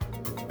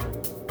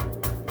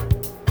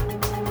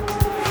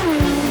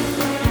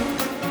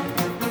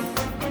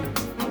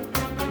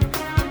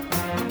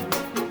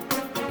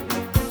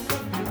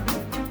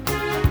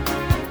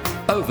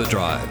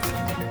Overdrive.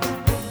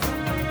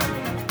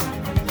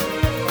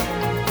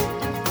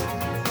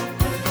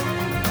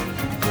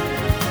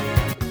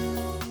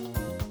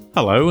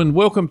 Hello and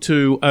welcome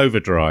to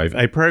Overdrive,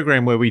 a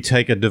program where we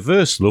take a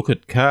diverse look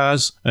at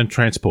cars and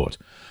transport.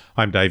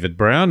 I'm David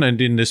Brown, and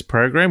in this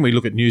program we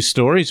look at news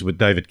stories with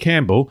David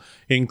Campbell,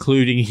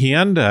 including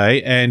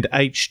Hyundai and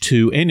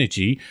H2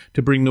 Energy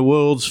to bring the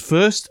world's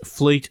first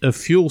fleet of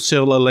fuel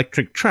cell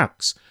electric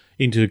trucks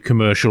into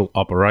commercial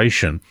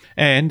operation,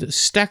 and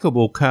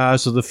Stackable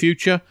cars of the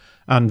future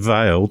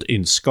unveiled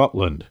in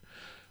Scotland.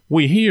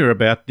 We hear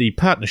about the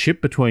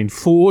partnership between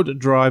Ford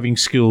Driving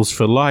Skills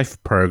for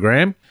Life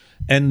program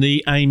and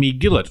the Amy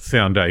Gillet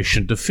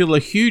Foundation to fill a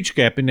huge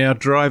gap in our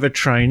driver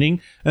training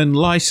and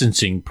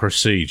licensing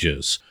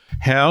procedures,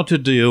 how to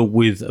deal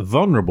with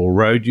vulnerable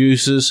road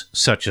users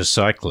such as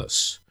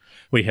cyclists.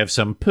 We have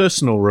some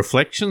personal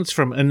reflections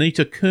from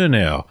Anita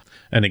Curnow,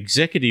 an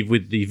executive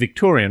with the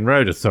Victorian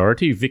Road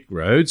Authority, Vic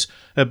Roads,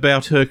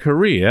 about her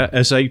career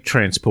as a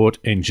transport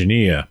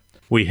engineer.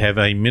 We have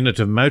a minute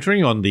of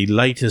motoring on the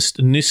latest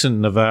Nissan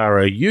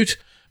Navara ute,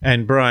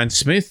 and Brian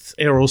Smith,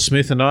 Errol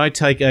Smith and I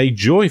take a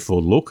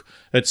joyful look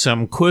at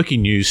some quirky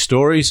news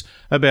stories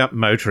about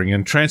motoring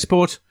and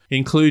transport,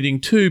 including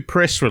two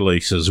press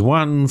releases,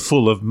 one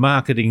full of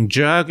marketing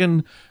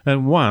jargon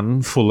and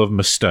one full of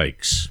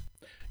mistakes.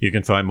 You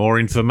can find more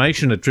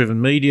information at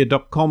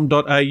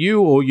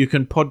drivenmedia.com.au, or you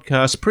can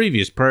podcast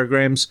previous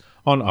programs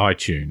on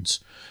iTunes.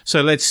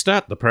 So let's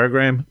start the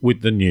program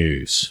with the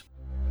news.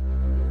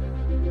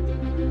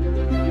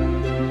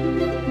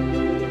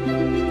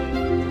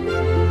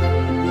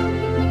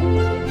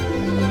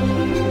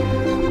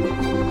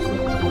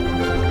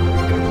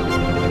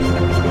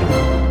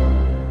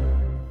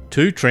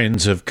 Two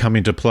trends have come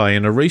into play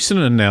in a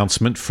recent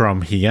announcement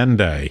from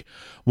Hyundai.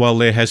 While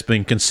there has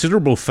been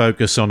considerable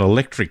focus on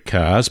electric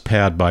cars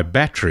powered by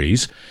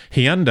batteries,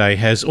 Hyundai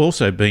has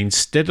also been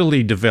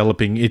steadily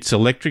developing its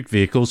electric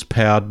vehicles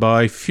powered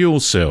by fuel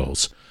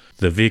cells.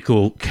 The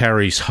vehicle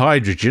carries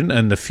hydrogen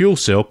and the fuel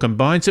cell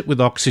combines it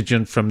with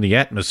oxygen from the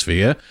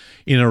atmosphere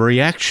in a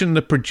reaction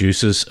that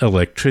produces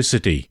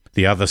electricity.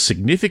 The other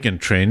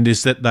significant trend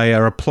is that they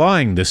are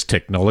applying this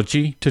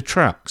technology to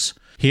trucks.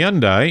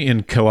 Hyundai,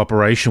 in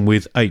cooperation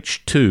with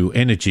H2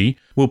 Energy,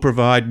 will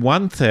provide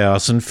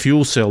 1,000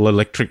 fuel cell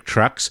electric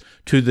trucks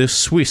to the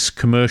Swiss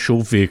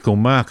commercial vehicle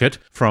market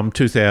from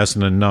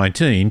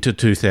 2019 to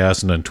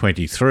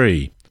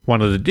 2023.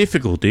 One of the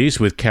difficulties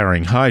with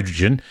carrying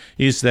hydrogen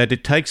is that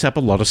it takes up a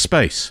lot of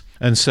space,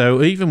 and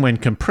so even when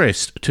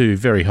compressed to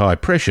very high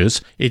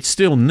pressures, it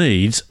still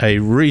needs a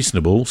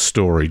reasonable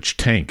storage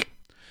tank.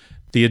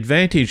 The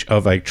advantage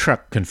of a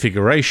truck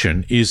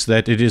configuration is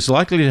that it is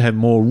likely to have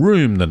more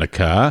room than a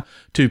car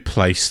to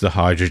place the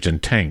hydrogen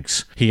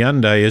tanks.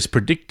 Hyundai is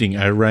predicting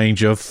a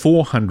range of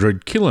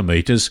 400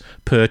 kilometres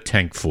per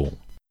tankful.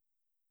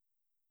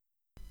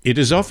 It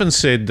is often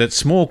said that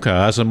small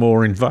cars are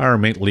more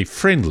environmentally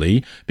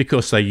friendly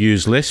because they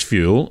use less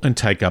fuel and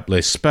take up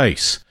less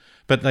space.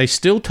 But they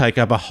still take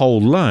up a whole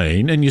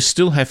lane, and you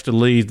still have to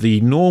leave the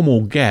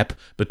normal gap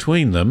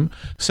between them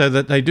so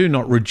that they do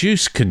not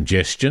reduce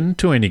congestion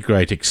to any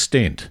great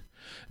extent.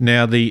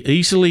 Now, the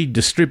easily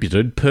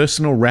distributed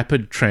Personal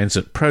Rapid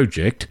Transit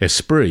Project,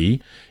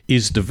 ESPRI,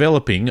 is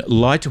developing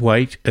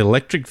lightweight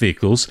electric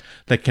vehicles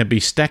that can be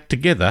stacked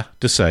together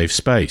to save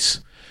space.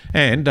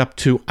 And up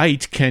to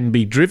 8 can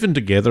be driven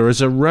together as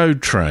a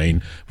road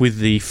train, with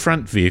the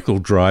front vehicle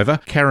driver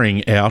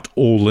carrying out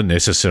all the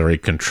necessary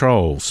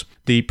controls.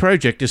 The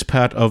project is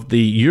part of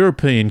the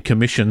European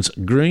Commission's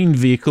Green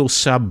Vehicle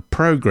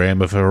Sub-Programme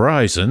of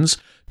Horizons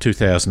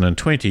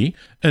 2020,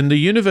 and the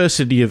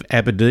University of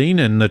Aberdeen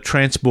and the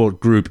transport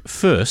group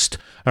FIRST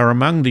are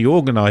among the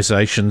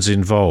organisations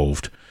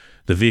involved.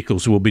 The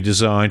vehicles will be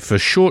designed for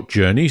short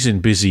journeys in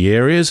busy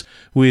areas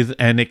with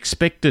an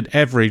expected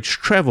average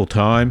travel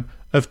time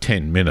of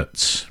 10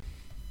 minutes.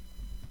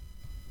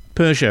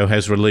 Peugeot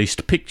has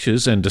released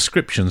pictures and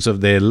descriptions of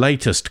their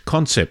latest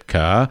concept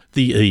car,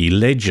 the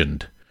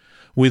E-Legend.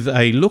 With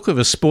a look of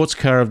a sports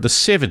car of the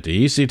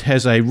 70s, it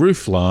has a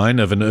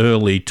roofline of an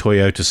early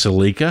Toyota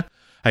Celica,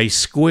 a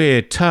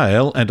square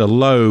tail and a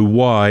low,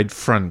 wide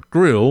front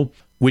grille,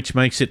 which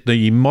makes it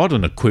the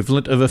modern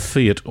equivalent of a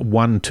Fiat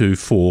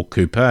 124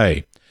 Coupe.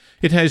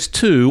 It has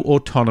two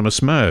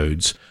autonomous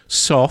modes,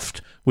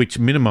 Soft, which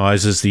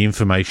minimises the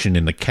information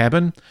in the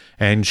cabin,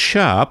 and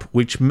Sharp,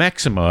 which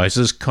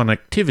maximises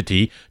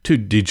connectivity to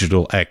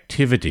digital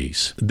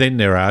activities. Then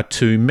there are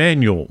two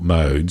manual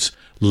modes,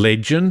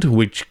 Legend,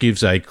 which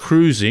gives a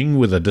cruising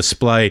with a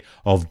display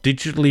of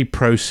digitally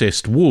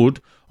processed wood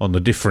on the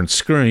different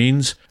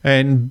screens,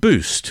 and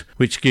Boost,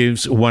 which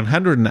gives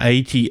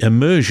 180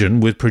 immersion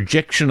with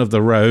projection of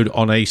the road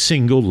on a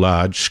single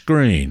large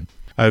screen.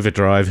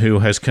 Overdrive, who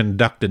has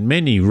conducted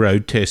many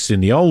road tests in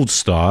the old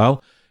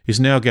style, is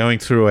now going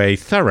through a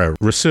thorough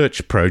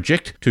research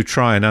project to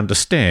try and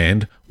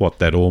understand what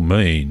that all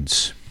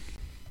means.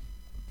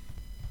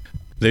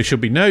 There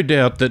should be no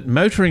doubt that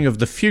motoring of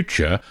the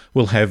future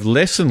will have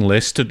less and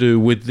less to do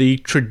with the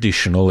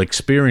traditional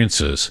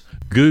experiences.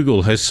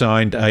 Google has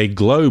signed a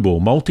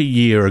global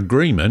multi-year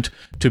agreement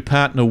to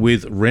partner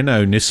with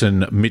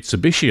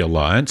Renault-nissan-mitsubishi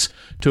alliance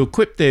to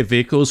equip their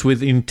vehicles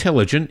with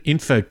intelligent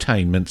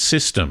infotainment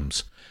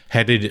systems.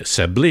 Hadid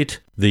Sablit,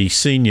 the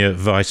Senior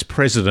Vice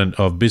President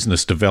of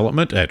Business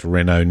Development at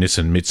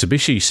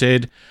Renault-nissan-mitsubishi,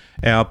 said,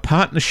 "Our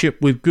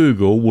partnership with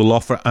Google will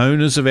offer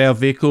owners of our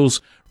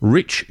vehicles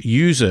rich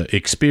user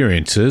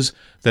experiences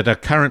that are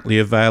currently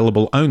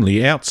available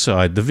only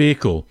outside the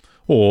vehicle,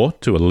 or,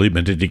 to a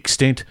limited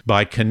extent,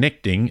 by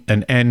connecting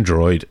an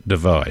Android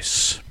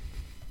device."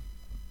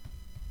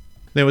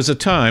 There was a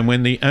time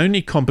when the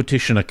only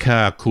competition a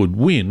car could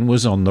win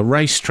was on the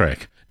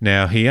racetrack.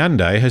 Now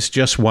Hyundai has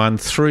just won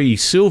 3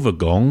 silver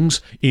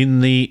gongs in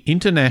the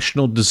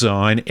International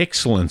Design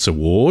Excellence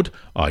Award,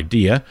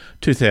 IDEA,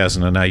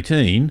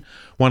 2018,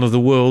 one of the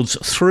world's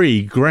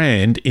 3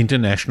 grand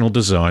international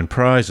design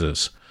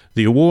prizes.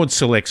 The award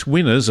selects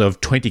winners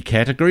of 20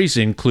 categories,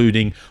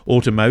 including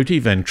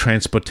automotive and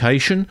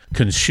transportation,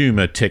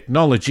 consumer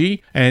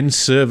technology, and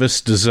service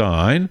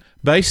design,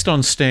 based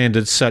on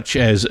standards such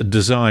as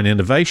design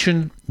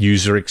innovation,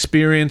 user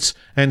experience,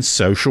 and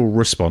social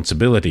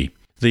responsibility.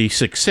 The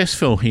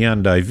successful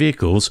Hyundai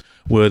vehicles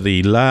were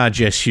the large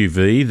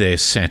SUV, their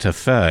Santa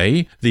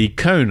Fe, the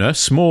Kona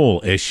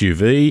small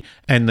SUV,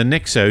 and the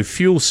NEXO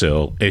fuel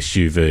cell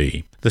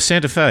SUV. The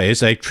Santa Fe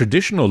is a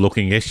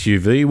traditional-looking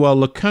SUV, while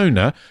the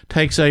Kona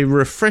takes a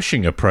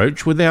refreshing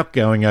approach without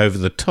going over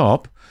the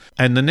top,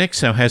 and the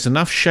NEXO has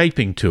enough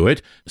shaping to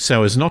it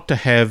so as not to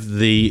have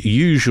the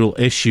usual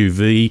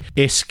SUV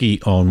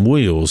esky on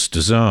wheels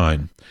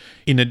design.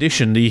 In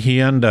addition, the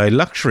Hyundai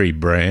luxury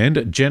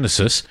brand,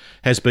 Genesis,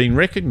 has been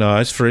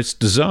recognised for its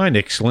design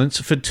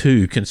excellence for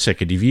 2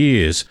 consecutive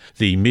years.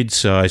 The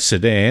mid-size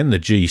sedan, the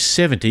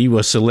G70,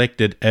 was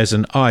selected as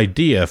an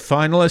IDEA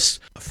finalist,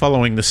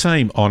 following the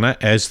same honour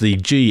as the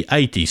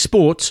G80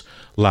 Sports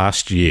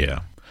last year.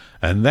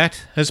 And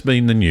that has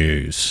been the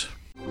news.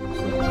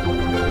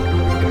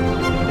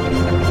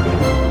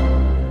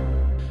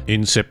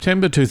 In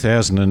September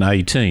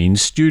 2018,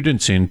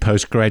 students in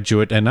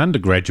postgraduate and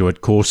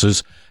undergraduate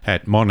courses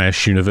at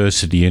Monash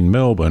University in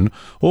Melbourne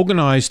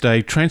organised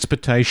a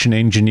Transportation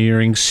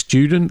Engineering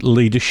Student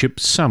Leadership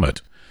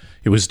Summit.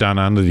 It was done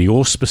under the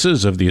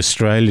auspices of the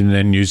Australian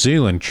and New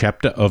Zealand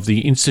chapter of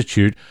the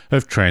Institute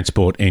of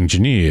Transport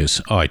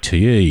Engineers,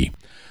 ITE.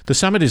 The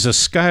summit is a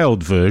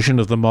scaled version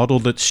of the model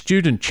that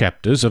student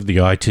chapters of the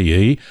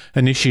ITE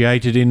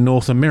initiated in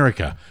North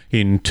America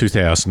in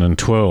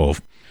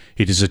 2012.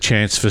 It is a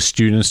chance for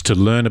students to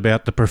learn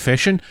about the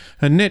profession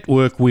and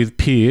network with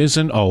peers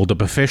and older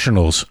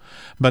professionals.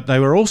 But they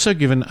were also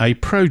given a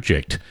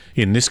project,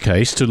 in this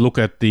case to look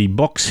at the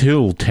Box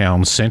Hill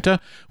Town Centre,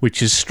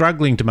 which is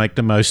struggling to make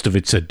the most of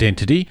its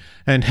identity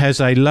and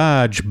has a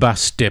large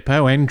bus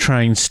depot and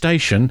train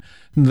station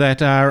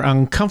that are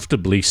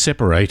uncomfortably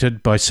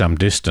separated by some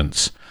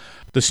distance.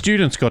 The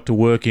students got to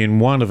work in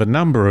one of a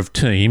number of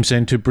teams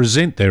and to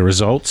present their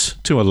results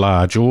to a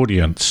large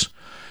audience.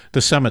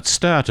 The summit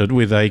started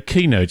with a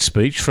keynote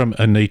speech from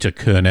Anita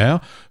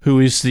Curnow, who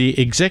is the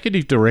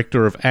Executive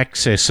Director of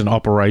Access and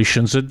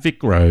Operations at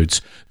Vic Roads,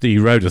 the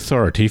road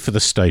authority for the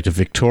state of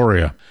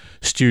Victoria.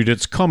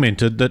 Students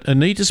commented that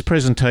Anita's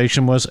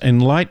presentation was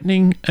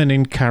enlightening and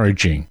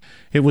encouraging.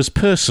 It was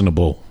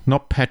personable,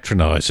 not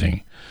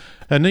patronising.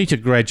 Anita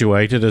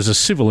graduated as a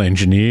civil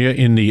engineer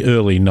in the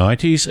early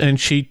 90s, and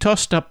she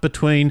tossed up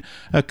between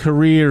a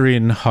career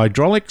in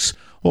hydraulics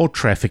or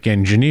traffic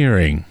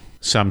engineering.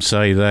 Some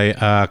say they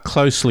are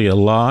closely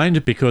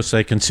aligned because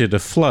they consider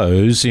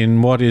flows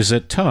in what is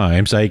at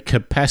times a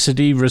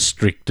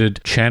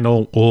capacity-restricted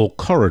channel or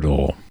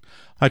corridor.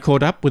 I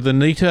caught up with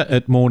Anita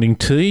at morning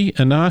tea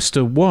and asked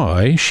her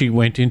why she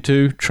went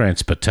into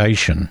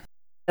transportation.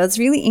 I was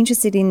really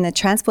interested in the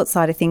transport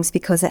side of things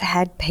because it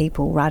had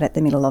people right at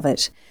the middle of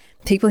it.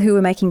 People who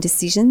were making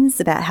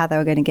decisions about how they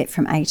were going to get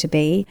from A to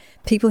B,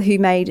 people who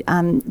made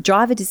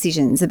driver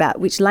decisions about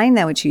which lane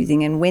they were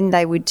choosing and when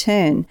they would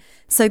turn.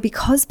 So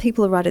because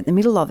people are right at the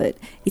middle of it,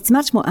 it's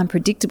much more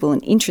unpredictable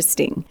and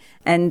interesting.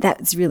 And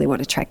that's really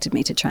what attracted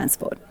me to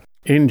transport.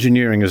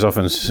 Engineering is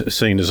often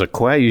seen as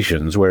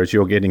equations, whereas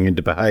you're getting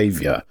into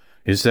behaviour.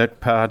 Is that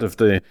part of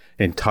the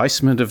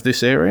enticement of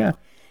this area?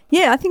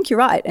 Yeah, I think you're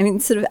right. I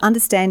mean, sort of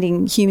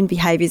understanding human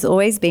behaviour has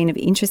always been of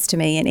interest to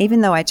me. And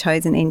even though I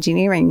chose an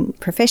engineering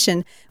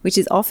profession, which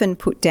is often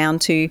put down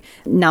to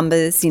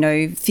numbers,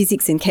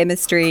 physics and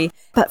chemistry,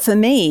 but for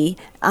me,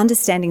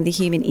 understanding the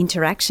human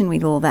interaction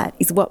with all that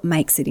is what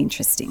makes it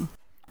interesting.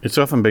 It's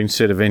often been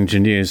said of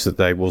engineers that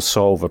they will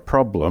solve a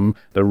problem.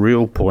 The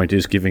real point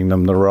is giving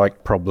them the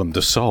right problem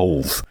to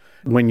solve.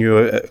 When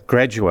you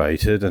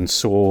graduated and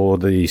saw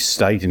the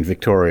state in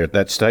Victoria at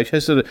that stage,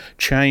 has it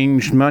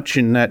changed much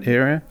in that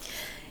area?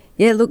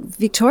 Yeah, look,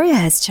 Victoria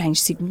has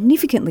changed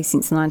significantly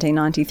since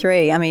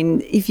 1993. I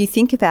mean, if you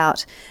think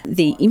about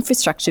the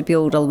infrastructure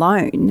build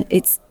alone,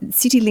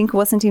 CityLink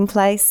wasn't in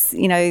place.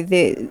 You know,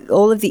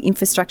 all of the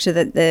infrastructure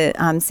that the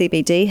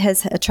CBD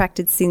has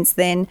attracted since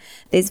then.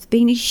 There's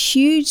been a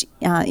huge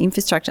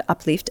infrastructure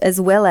uplift,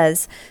 as well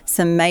as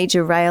some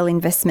major rail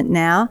investment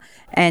now,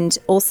 and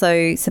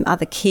also some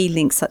other key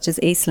links such as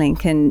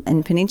Eastlink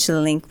and Peninsula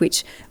Link,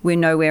 which we're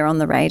nowhere on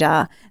the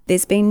radar.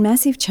 There's been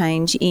massive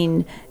change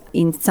in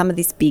some of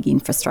this big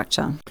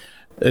infrastructure.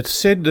 It's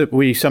said that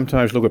we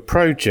sometimes look at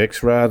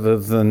projects rather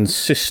than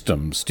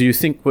systems. Do you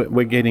think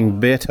we're getting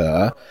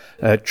better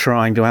at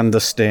trying to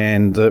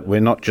understand that we're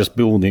not just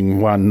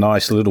building one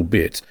nice little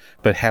bit,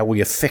 but how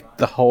we affect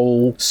the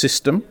whole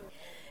system?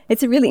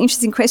 It's a really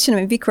interesting question.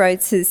 I mean, Vic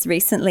Roads has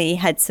recently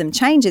had some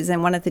changes,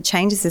 and one of the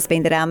changes has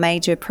been that our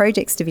major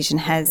projects division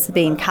has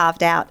been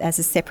carved out as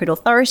a separate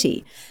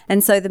authority.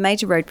 And so the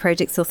Major Road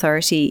Projects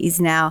Authority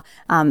is now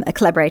a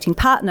collaborating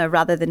partner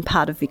rather than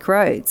part of Vic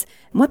Roads.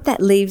 And what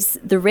that leaves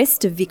the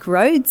rest of Vic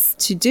Roads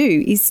to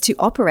do is to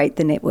operate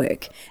the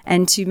network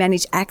and to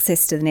manage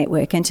access to the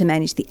network and to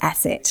manage the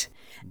asset.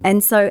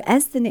 And so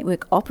as the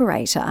network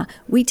operator,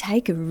 we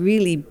take a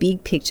really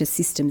big picture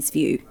systems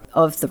view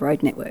of the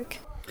road network.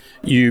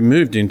 You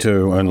moved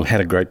into and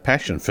had a great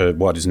passion for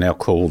what is now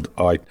called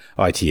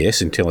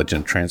ITS,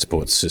 Intelligent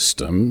Transport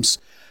Systems.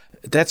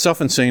 That's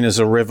often seen as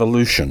a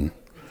revolution,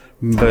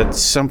 but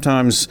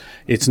sometimes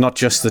it's not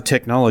just the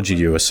technology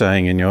you were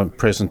saying in your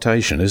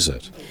presentation, is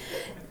it?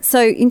 So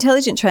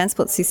intelligent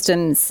transport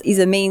systems is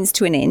a means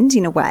to an end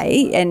in a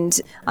way, and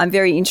I'm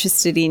very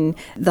interested in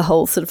the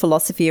whole sort of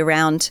philosophy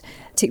around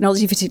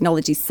technology for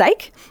technology's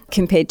sake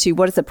compared to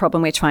what is the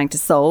problem we're trying to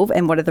solve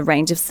and what are the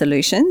range of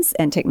solutions,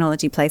 and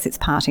technology plays its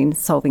part in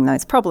solving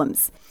those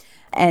problems.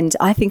 And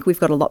I think we've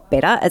got a lot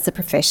better as a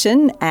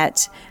profession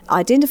at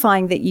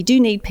identifying that you do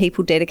need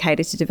people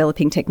dedicated to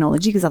developing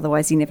technology, because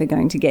otherwise you're never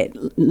going to get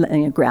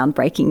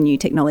groundbreaking new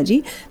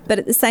technology. But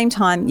at the same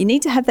time, you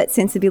need to have that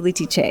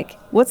sensibility check.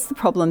 What's the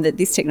problem that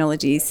this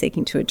technology is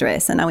seeking to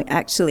address? And are we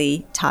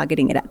actually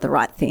targeting it at the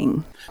right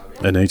thing?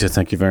 Anita,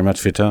 thank you very much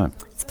for your time.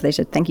 It's a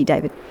pleasure. Thank you,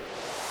 David.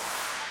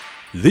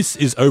 This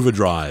is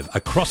Overdrive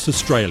across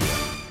Australia.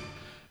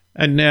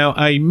 And now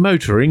a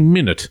motoring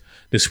minute.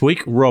 This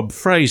week, Rob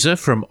Fraser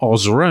from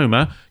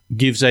Ozroma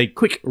gives a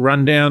quick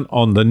rundown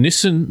on the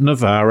Nissan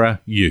Navara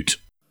ute.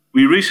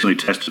 We recently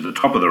tested a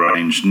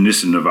top-of-the-range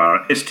Nissan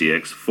Navara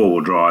STX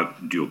four-wheel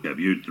drive dual-cab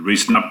ute. The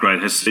recent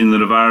upgrade has seen the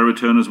Navara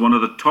return as one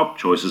of the top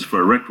choices for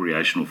a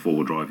recreational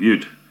four-wheel drive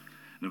ute.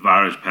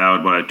 Navara is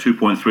powered by a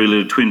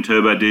 2.3-litre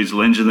twin-turbo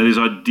diesel engine that is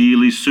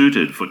ideally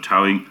suited for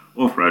towing,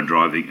 off-road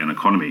driving and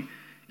economy.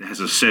 It has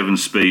a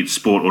 7-speed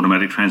sport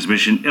automatic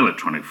transmission,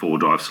 electronic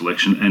four-drive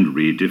selection and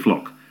rear diff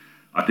lock.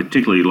 I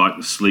particularly like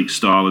the sleek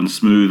style and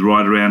smooth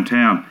ride around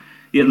town,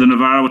 yet the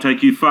Navara will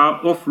take you far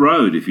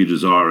off-road if you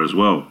desire as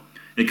well.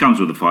 It comes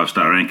with a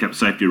 5-star ANCAP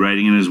safety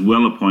rating and is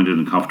well appointed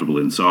and comfortable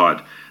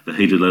inside. The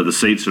heated leather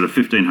seats are a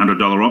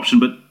 $1,500 option,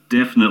 but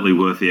definitely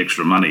worth the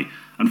extra money.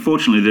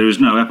 Unfortunately, there is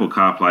no Apple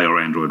CarPlay or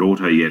Android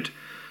Auto yet.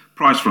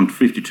 Price from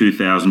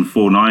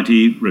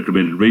 $52,490,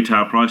 recommended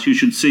retail price. You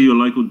should see your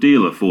local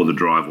dealer for the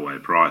drive-away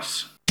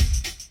price.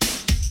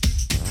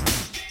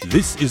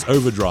 This is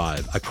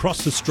Overdrive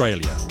across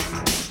Australia.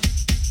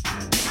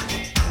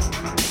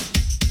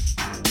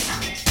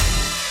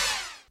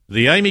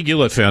 The Amy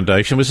Gillet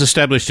Foundation was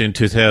established in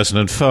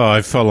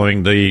 2005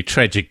 following the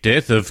tragic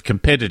death of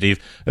competitive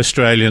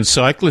Australian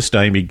cyclist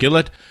Amy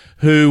Gillet,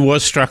 who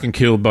was struck and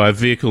killed by a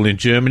vehicle in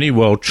Germany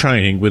while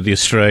training with the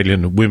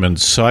Australian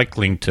women's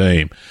cycling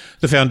team.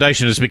 The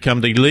foundation has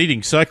become the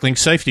leading cycling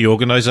safety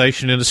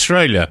organisation in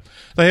Australia.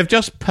 They have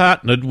just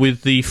partnered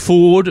with the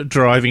Ford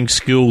Driving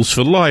Skills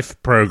for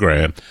Life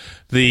program.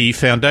 The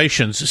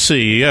foundation's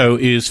CEO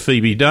is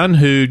Phoebe Dunn,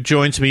 who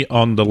joins me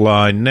on the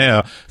line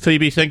now.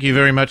 Phoebe, thank you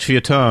very much for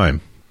your time.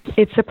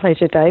 It's a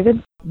pleasure,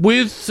 David.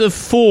 With the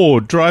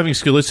Ford driving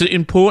skill, is it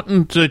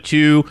important that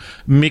you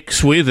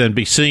mix with and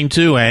be seen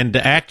to and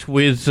act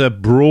with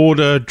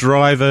broader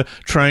driver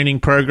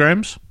training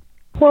programs?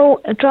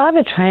 Well,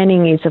 driver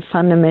training is a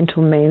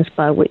fundamental means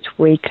by which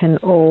we can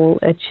all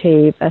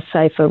achieve a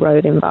safer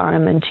road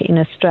environment in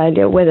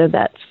Australia, whether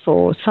that's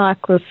for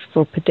cyclists,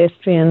 for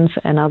pedestrians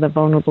and other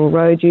vulnerable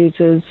road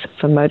users,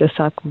 for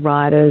motorcycle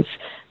riders,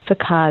 for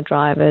car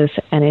drivers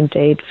and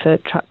indeed for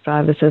truck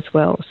drivers as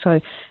well.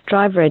 So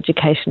driver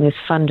education is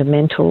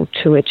fundamental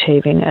to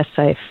achieving a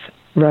safe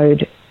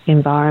road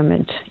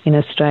environment in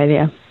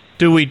Australia.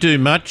 Do we do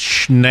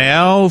much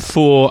now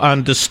for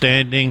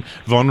understanding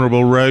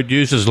vulnerable road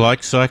users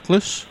like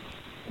cyclists?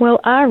 Well,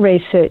 our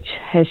research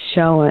has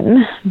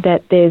shown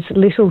that there's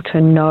little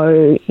to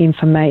no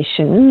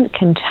information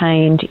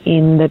contained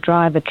in the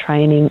driver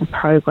training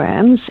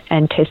programs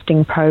and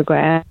testing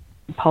programs,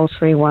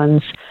 compulsory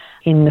ones,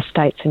 in the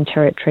states and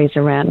territories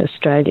around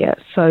Australia.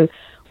 So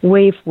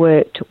we've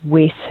worked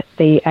with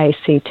the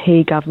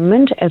ACT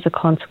government as a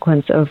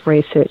consequence of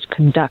research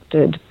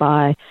conducted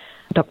by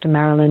Dr.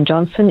 Marilyn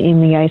Johnson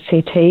in the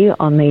ACT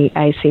on the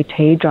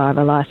ACT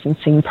driver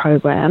licensing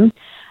program.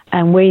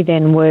 And we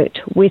then worked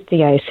with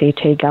the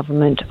ACT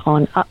government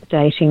on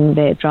updating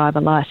their driver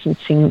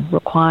licensing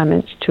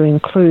requirements to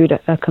include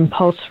a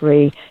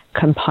compulsory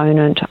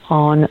component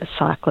on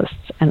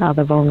cyclists and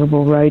other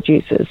vulnerable road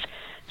users.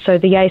 So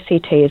the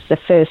ACT is the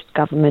first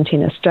government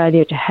in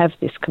Australia to have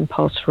this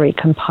compulsory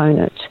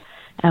component.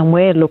 And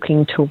we're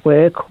looking to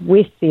work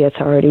with the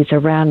authorities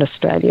around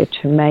Australia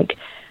to make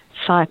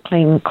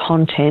cycling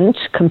content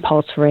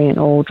compulsory in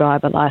all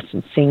driver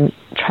licensing,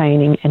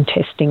 training and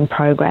testing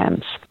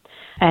programs.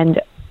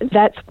 And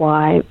that's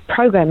why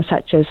programs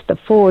such as the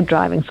Forward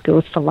Driving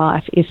Skills for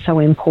Life is so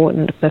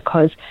important,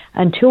 because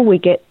until we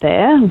get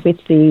there with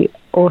the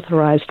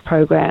authorised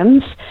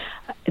programs,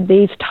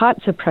 these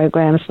types of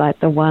programs like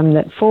the one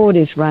that Forward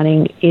is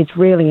running is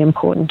really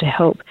important to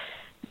help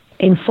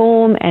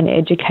inform and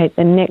educate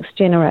the next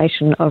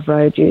generation of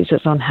road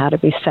users on how to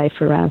be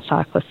safe around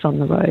cyclists on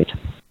the road.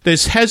 There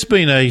has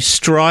been a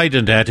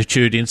strident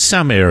attitude in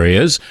some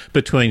areas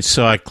between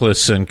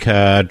cyclists and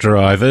car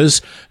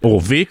drivers,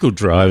 or vehicle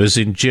drivers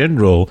in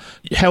general.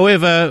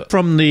 However,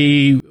 from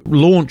the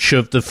launch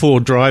of the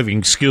Forward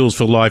Driving Skills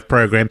for Life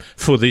program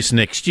for this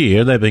next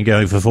year, they've been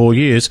going for 4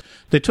 years,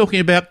 they're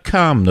talking about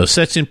calmness.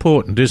 That's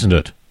important, isn't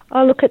it?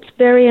 Oh, look, it's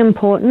very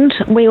important.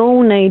 We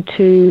all need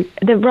to,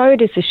 the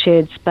road is a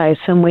shared space,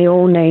 and we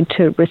all need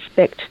to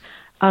respect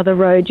other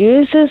road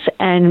users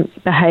and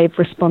behave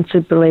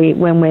responsibly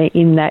when we're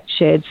in that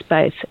shared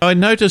space. I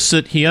noticed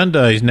that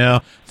Hyundai's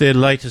now, their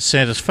latest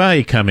Santa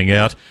Fe coming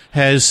out,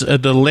 has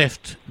the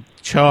left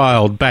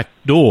child back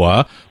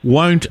door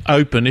won't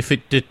open if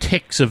it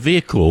detects a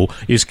vehicle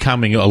is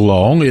coming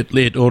along.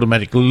 It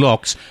automatically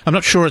locks. I'm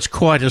not sure it's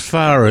quite as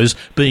far as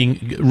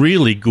being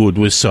really good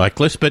with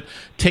cyclists, but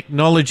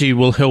technology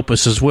will help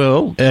us as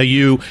well. Are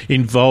you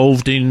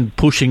involved in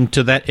pushing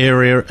to that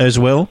area as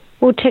well?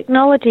 Well,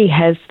 technology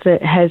has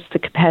the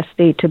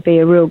capacity to be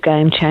a real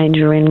game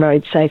changer in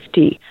road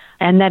safety,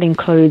 and that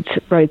includes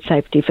road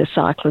safety for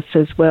cyclists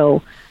as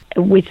well.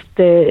 With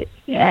the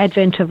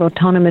advent of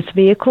autonomous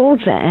vehicles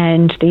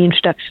and the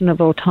introduction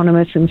of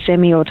autonomous and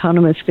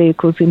semi-autonomous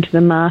vehicles into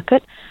the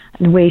market,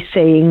 and we're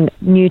seeing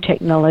new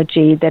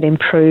technology that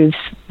improves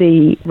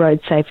the road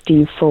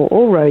safety for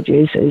all road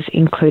users,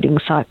 including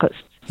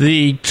cyclists.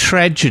 The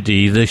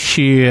tragedy, the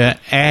sheer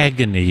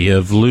agony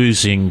of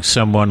losing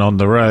someone on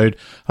the road.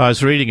 I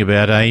was reading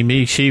about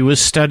Amy. She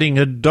was studying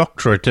a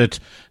doctorate at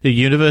the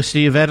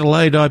University of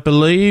Adelaide, I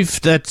believe.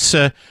 That's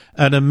an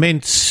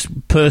immense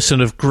person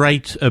of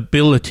great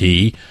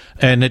ability,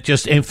 and it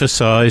just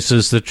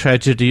emphasises the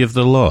tragedy of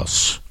the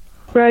loss.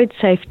 Road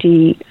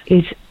safety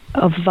is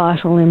of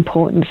vital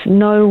importance.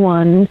 No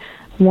one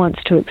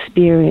wants to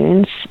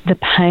experience the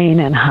pain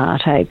and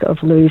heartache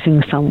of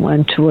losing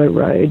someone to a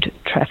road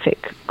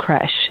traffic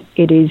crash.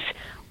 It is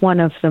one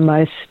of the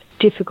most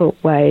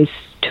difficult ways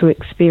to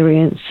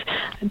experience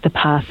the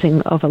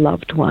passing of a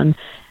loved one.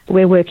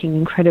 We're working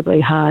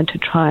incredibly hard to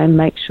try and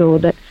make sure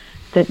that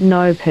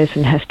no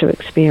person has to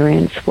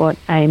experience what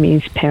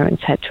Amy's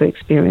parents had to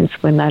experience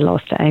when they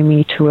lost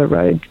Amy to a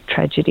road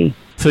tragedy.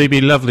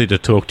 Phoebe, lovely to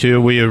talk to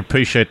you. We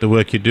appreciate the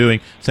work you're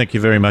doing. Thank you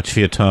very much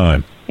for your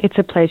time. It's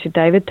a pleasure,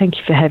 David. Thank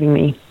you for having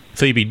me.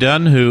 Phoebe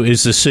Dunn, who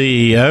is the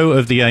CEO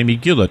of the Amy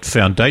Gillet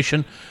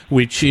Foundation,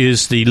 which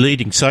is the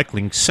leading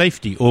cycling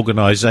safety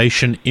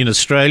organisation in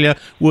Australia,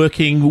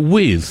 working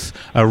with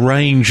a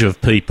range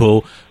of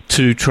people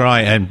to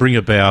try and bring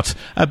about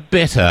a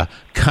better,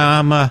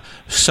 calmer,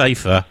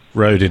 safer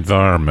road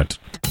environment.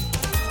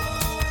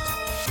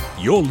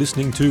 You're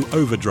listening to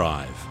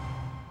Overdrive.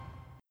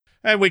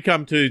 And we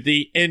come to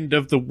the end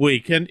of the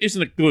week, and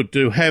isn't it good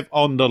to have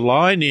on the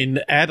line in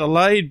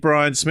Adelaide,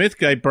 Brian Smith.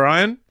 G'day,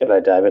 Brian.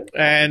 G'day, David.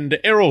 And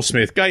Errol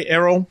Smith. G'day,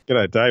 Errol.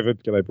 G'day,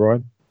 David. G'day,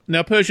 Brian.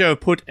 Now,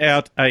 Peugeot put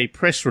out a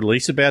press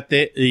release about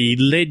their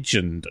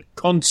Legend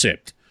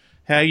concept.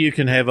 How you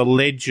can have a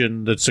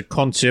Legend that's a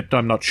concept,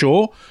 I'm not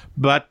sure,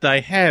 but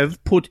they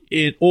have put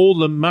in all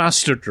the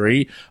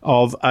mastery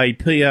of a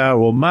PR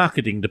or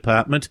marketing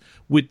department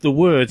with the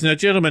words. Now,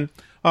 gentlemen,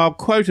 I'll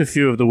quote a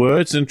few of the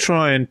words and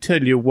try and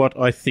tell you what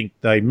I think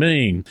they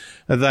mean.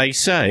 They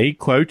say,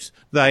 quote,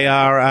 they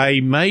are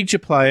a major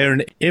player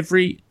in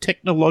every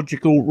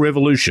technological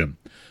revolution.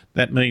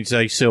 That means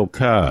they sell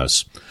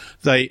cars.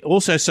 They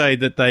also say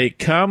that they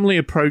calmly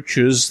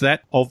approaches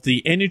that of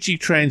the energy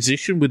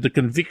transition with the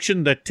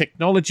conviction that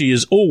technology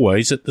is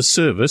always at the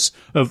service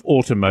of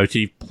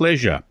automotive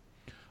pleasure.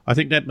 I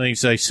think that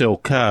means they sell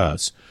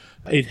cars.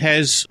 It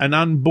has an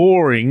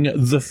unboring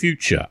the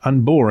future.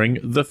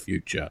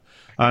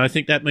 And I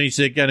think that means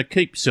they're going to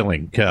keep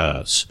selling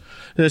cars.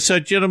 So,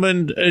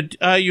 gentlemen,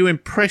 are you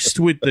impressed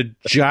with the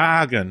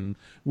jargon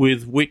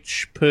with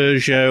which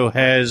Peugeot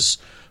has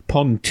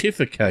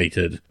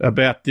pontificated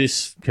about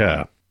this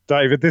car?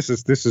 David, this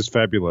is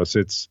fabulous.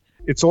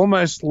 It's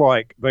almost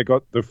like they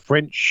got the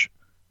French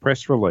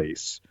press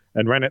release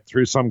and ran it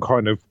through some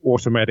kind of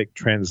automatic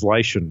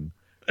translation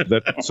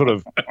that sort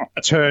of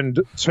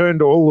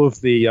turned all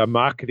of the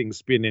marketing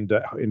spin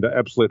into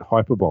absolute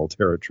hyperbole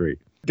territory.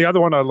 The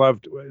other one I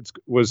loved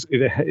was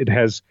it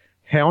has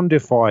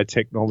Houndify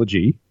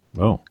technology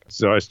Oh.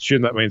 So I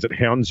assume that means it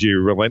hounds you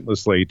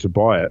relentlessly to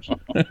buy it.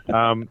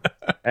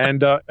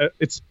 And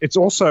it's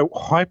also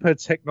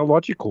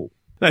hyper-technological.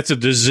 That's a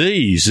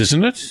disease,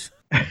 isn't it?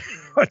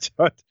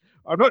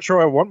 I'm not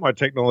sure I want my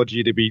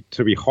technology to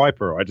be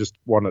hyper. I just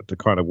want it to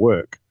kind of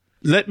work.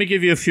 Let me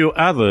give you a few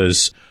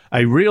others.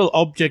 A real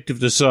object of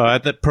desire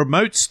that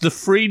promotes the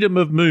freedom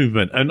of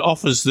movement and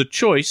offers the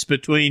choice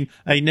between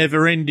a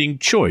never-ending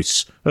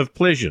choice of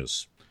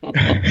pleasures.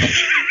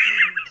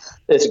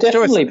 There's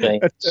definitely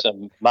been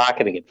some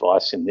marketing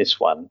advice in this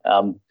one,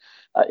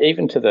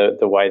 even to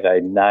the way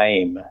they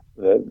name.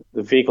 The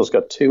vehicle's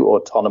got two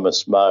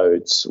autonomous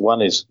modes.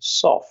 One is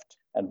soft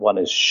and one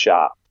is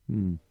sharp.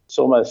 It's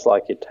almost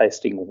like you're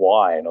tasting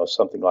wine or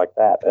something like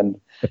that.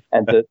 And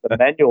the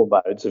manual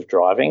modes of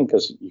driving,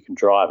 because you can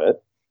drive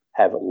it,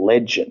 have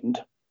legend,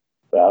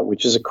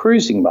 which is a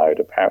cruising mode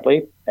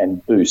apparently,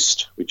 and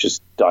boost, which is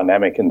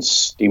dynamic and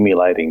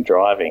stimulating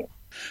driving.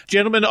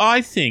 Gentlemen,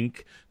 I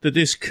think that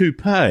this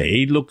coupe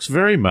looks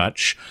very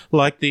much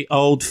like the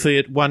old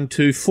Fiat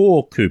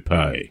 124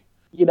 coupe.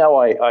 You know,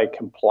 I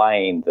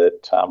complain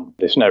that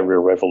there's no real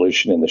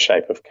revolution in the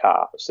shape of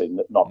cars. They're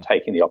not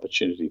taking the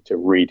opportunity to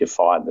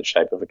redefine the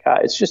shape of a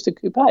car. It's just a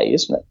coupe,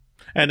 isn't it?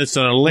 And it's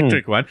an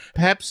electric one.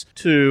 Perhaps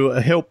to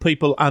help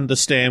people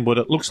understand what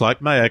it looks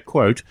like, may I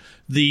quote,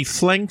 the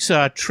flanks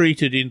are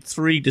treated in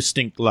 3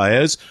 distinct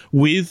layers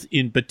with,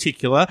 in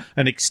particular,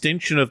 an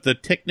extension of the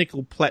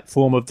technical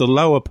platform of the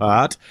lower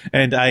part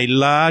and a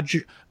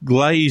large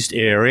glazed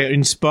area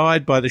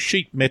inspired by the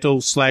sheet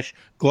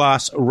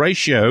metal/glass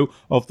ratio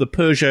of the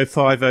Peugeot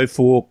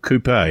 504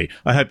 coupe. I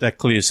hope that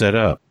clears that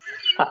up.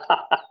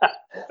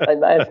 They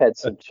may have had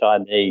some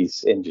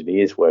Chinese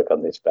engineers work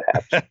on this,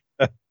 perhaps.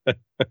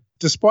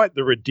 Despite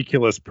the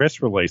ridiculous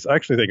press release, I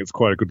actually think it's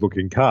quite a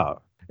good-looking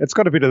car. It's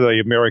got a bit of the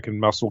American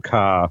muscle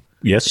car,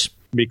 yes,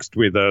 mixed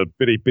with a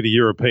bit of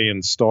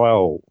European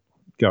style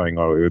going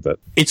on with it.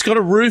 It's got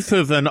a roof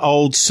of an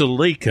old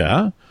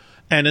Celica,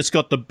 and it's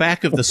got the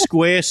back of the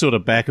square sort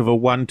of back of a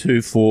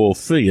 124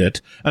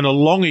 Fiat, and a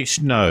longish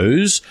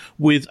nose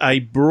with a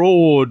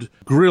broad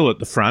grille at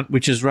the front,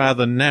 which is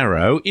rather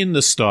narrow, in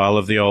the style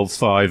of the old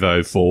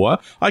 504.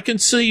 I can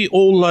see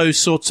all those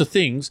sorts of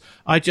things.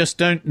 I just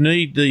don't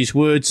need these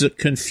words that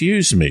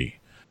confuse me.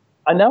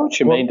 I know what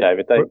you mean,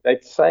 David. They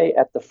say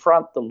at the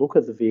front, the look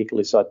of the vehicle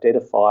is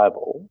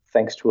identifiable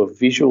thanks to a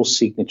visual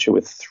signature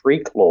with 3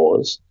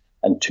 claws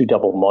and 2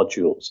 double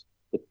modules.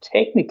 The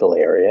technical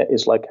area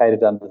is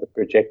located under the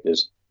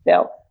projectors.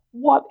 Now,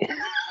 what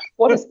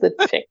is the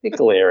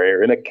technical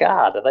area in a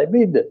car? Do they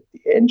mean the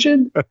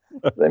engine? Do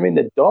they mean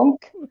the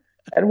donk?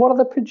 And what are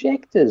the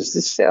projectors?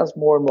 This sounds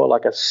more and more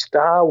like a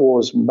Star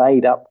Wars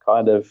made-up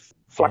kind of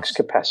flux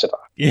capacitor.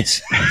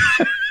 Yes.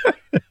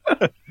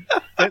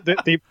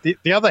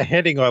 The other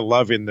heading I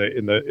love in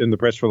the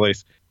press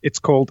release, it's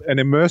called an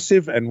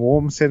immersive and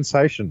warm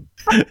sensation.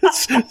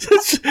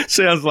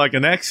 Sounds like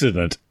an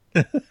accident.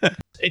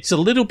 It's a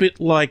little bit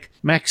like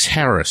Max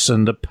Harris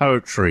and the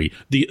poetry,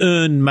 the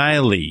Ern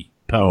Malley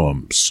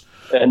poems.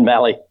 Ern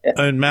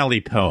Malley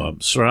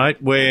poems,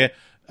 right? Where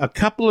a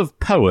couple of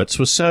poets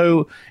were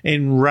so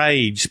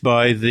enraged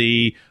by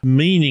the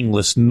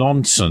meaningless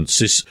nonsense,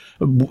 this,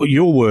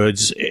 your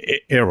words,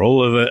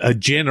 Errol, of a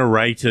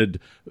generated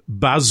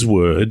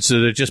buzzwords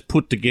that are just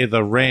put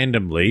together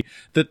randomly,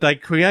 that they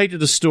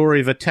created a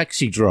story of a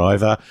taxi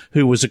driver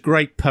who was a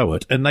great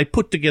poet, and they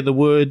put together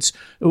words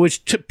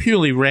which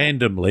purely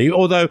randomly,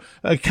 although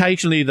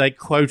occasionally they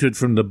quoted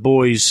from the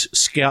Boys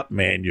Scout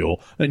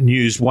manual and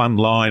used one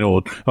line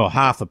or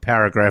half a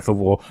paragraph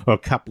or a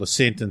couple of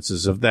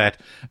sentences of that.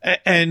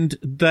 And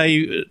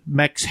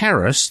Max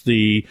Harris,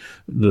 the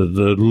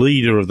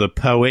leader of the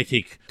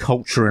poetic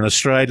culture in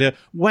Australia,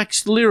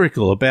 waxed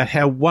lyrical about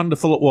how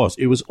wonderful it was.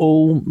 It was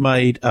all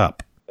made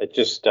up. They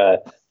just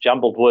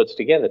jumbled words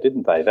together,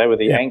 didn't they? They were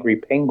the Angry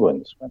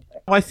Penguins, weren't they?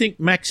 I think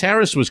Max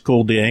Harris was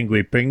called the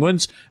Angry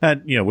Penguins,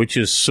 and which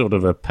is sort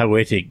of a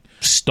poetic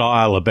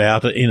style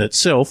about it in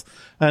itself.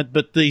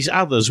 But these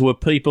others were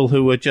people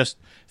who were just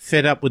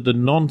fed up with the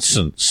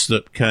nonsense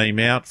that came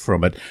out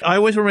from it. I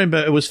always remember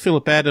it was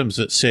Philip Adams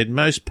that said,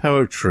 most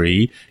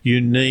poetry,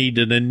 you need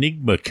an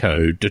enigma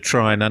code to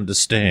try and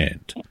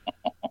understand.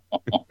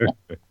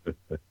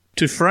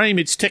 To frame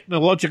its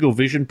technological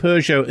vision,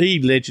 Peugeot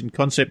E-Legend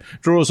concept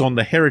draws on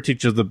the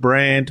heritage of the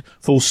brand,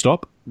 full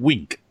stop,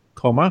 wink,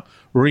 comma,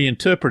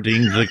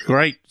 reinterpreting the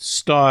great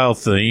style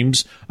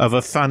themes of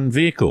a fun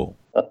vehicle.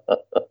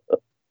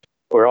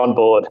 We're on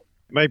board.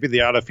 Maybe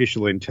the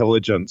artificial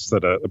intelligence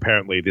that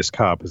apparently this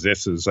car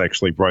possesses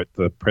actually wrote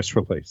the press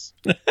release.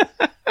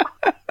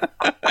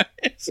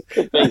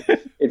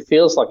 It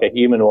feels like a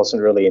human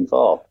wasn't really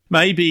involved.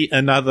 Maybe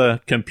another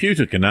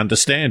computer can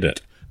understand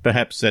it.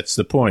 Perhaps that's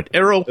the point.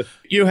 Errol,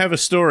 you have a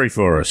story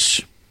for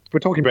us. We're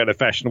talking about a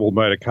fashionable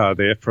motor car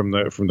there from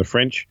the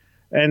French,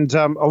 and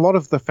a lot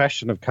of the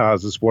fashion of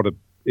cars is what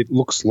it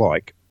looks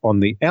like on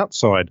the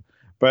outside.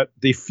 But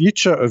the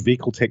future of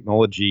vehicle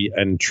technology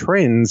and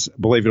trends,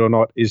 believe it or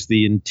not, is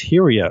the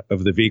interior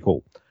of the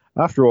vehicle.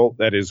 After all,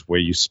 that is where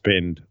you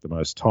spend the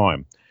most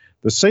time.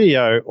 The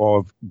CEO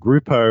of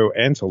Grupo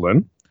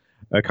Antolin,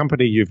 a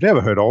company you've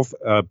never heard of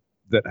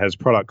that has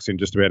products in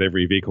just about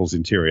every vehicle's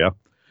interior,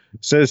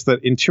 says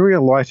that interior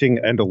lighting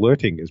and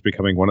alerting is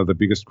becoming one of the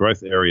biggest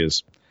growth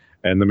areas.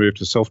 And the move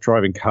to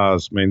self-driving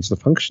cars means the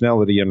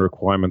functionality and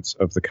requirements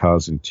of the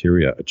car's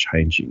interior are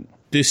changing.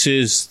 This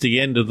is the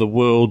end of the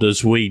world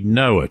as we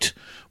know it.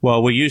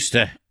 While we used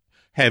to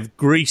have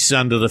grease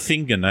under the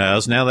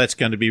fingernails, now that's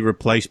going to be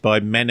replaced by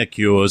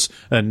manicures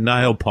and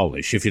nail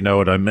polish, if you know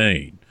what I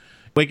mean.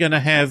 We're going to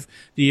have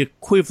the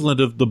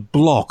equivalent of the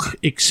block,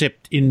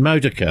 except in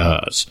motor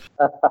cars.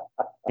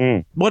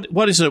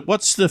 What is it?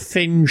 What's the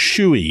feng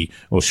shui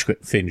or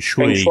feng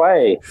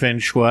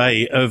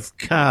shui of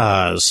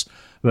cars?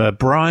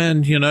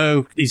 Brian,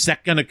 is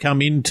that going to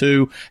come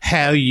into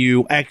how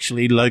you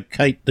actually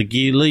locate the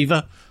gear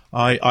lever?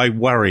 I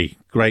worry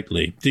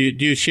greatly. Do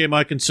you share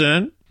my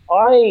concern?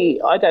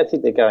 I don't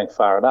think they're going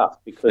far enough,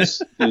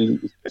 because he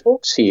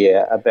talks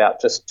here about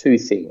just two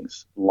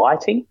things: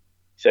 lighting.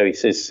 So he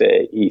says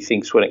he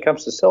thinks when it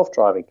comes to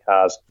self-driving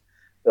cars,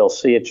 they'll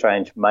see a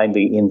change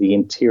mainly in the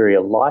interior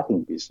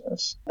lighting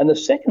business. And the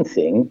second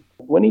thing,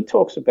 when he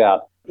talks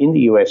about in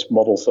the US,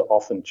 models are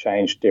often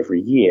changed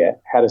every year,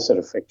 how does that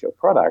affect your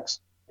products?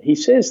 He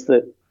says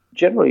that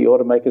generally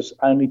automakers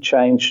only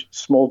change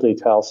small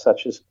details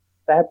such as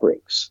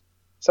fabrics.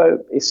 So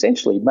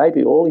essentially,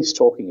 maybe all he's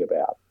talking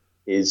about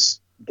is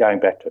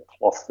going back to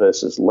cloth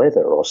versus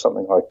leather or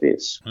something like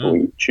this, where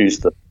we choose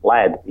the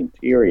plaid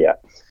interior.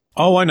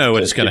 Oh, I know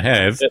what it's going to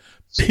have.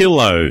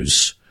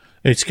 Pillows.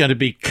 It's going to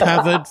be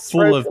covered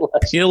full of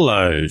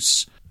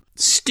pillows.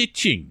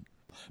 Stitching.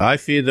 I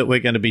fear that we're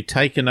going to be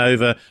taken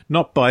over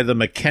not by the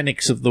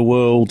mechanics of the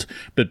world,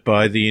 but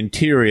by the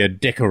interior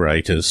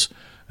decorators.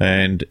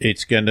 And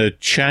it's going to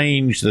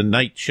change the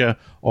nature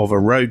of a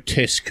road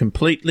test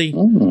completely.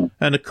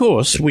 And, of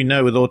course, we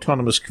know with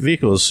autonomous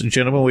vehicles,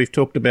 gentlemen, we've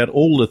talked about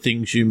all the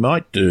things you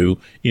might do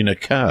in a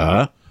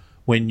car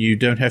when you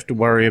don't have to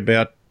worry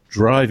about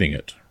driving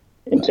it.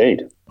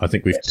 Indeed. I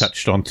think we've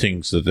touched on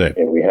things that...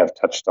 Yeah, we have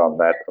touched on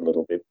that a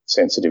little bit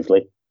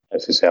sensitively,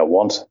 as is our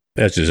want.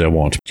 As is our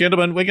want.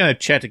 Gentlemen, we're going to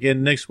chat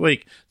again next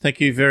week.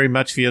 Thank you very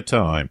much for your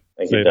time.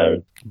 Thank you,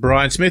 David.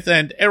 Brian Smith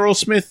and Errol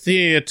Smith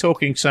here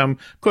talking some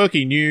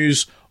quirky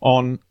news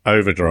on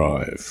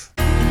Overdrive.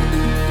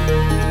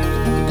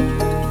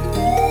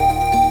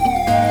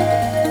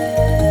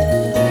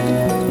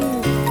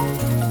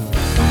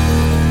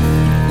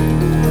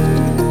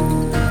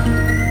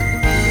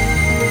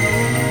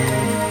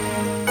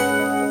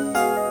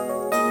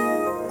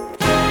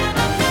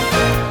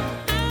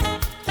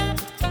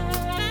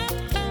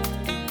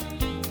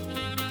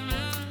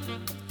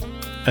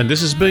 And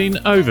this has been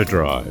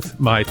Overdrive.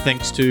 My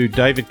thanks to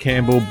David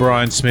Campbell,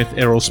 Brian Smith,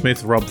 Errol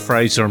Smith, Rob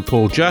Fraser and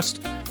Paul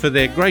Just for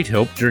their great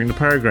help during the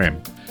program.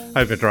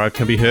 Overdrive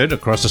can be heard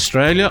across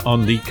Australia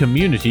on the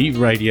Community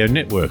Radio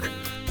Network.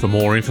 For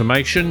more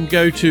information,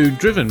 go to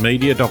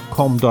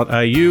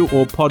drivenmedia.com.au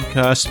or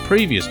podcast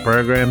previous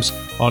programs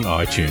on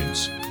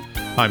iTunes.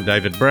 I'm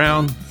David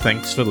Brown.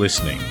 Thanks for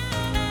listening.